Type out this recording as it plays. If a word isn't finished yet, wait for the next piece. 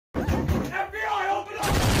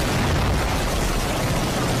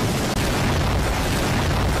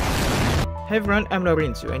Hi everyone, I'm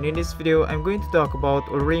Laurencio, and in this video I'm going to talk about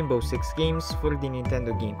all Rainbow Six games for the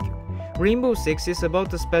Nintendo GameCube. Rainbow Six is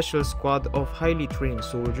about a special squad of highly trained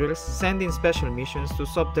soldiers sent in special missions to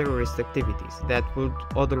stop terrorist activities that would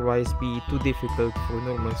otherwise be too difficult for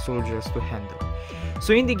normal soldiers to handle.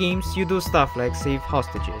 So in the games you do stuff like save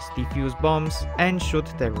hostages, defuse bombs, and shoot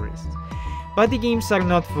terrorists. But the games are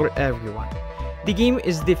not for everyone. The game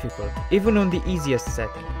is difficult, even on the easiest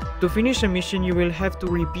setting. To finish a mission you will have to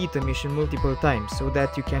repeat a mission multiple times so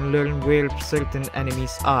that you can learn where certain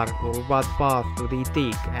enemies are or what path do they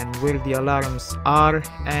take and where the alarms are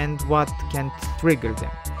and what can trigger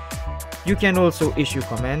them. You can also issue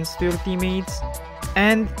commands to your teammates,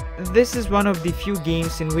 and this is one of the few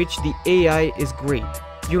games in which the AI is great.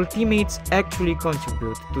 Your teammates actually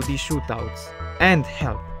contribute to the shootouts and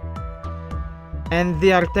help. And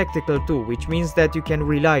they are tactical too, which means that you can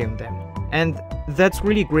rely on them. And that's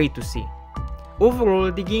really great to see.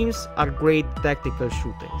 Overall, the games are great tactical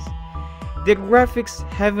shooters. Their graphics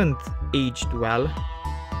haven't aged well,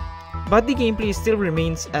 but the gameplay still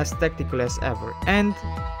remains as tactical as ever, and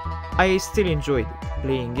I still enjoyed it,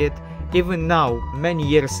 playing it even now, many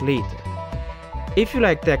years later. If you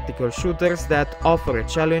like tactical shooters that offer a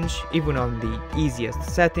challenge, even on the easiest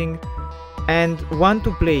setting, and want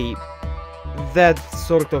to play that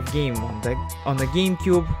sort of game on the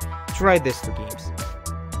GameCube, try these two games.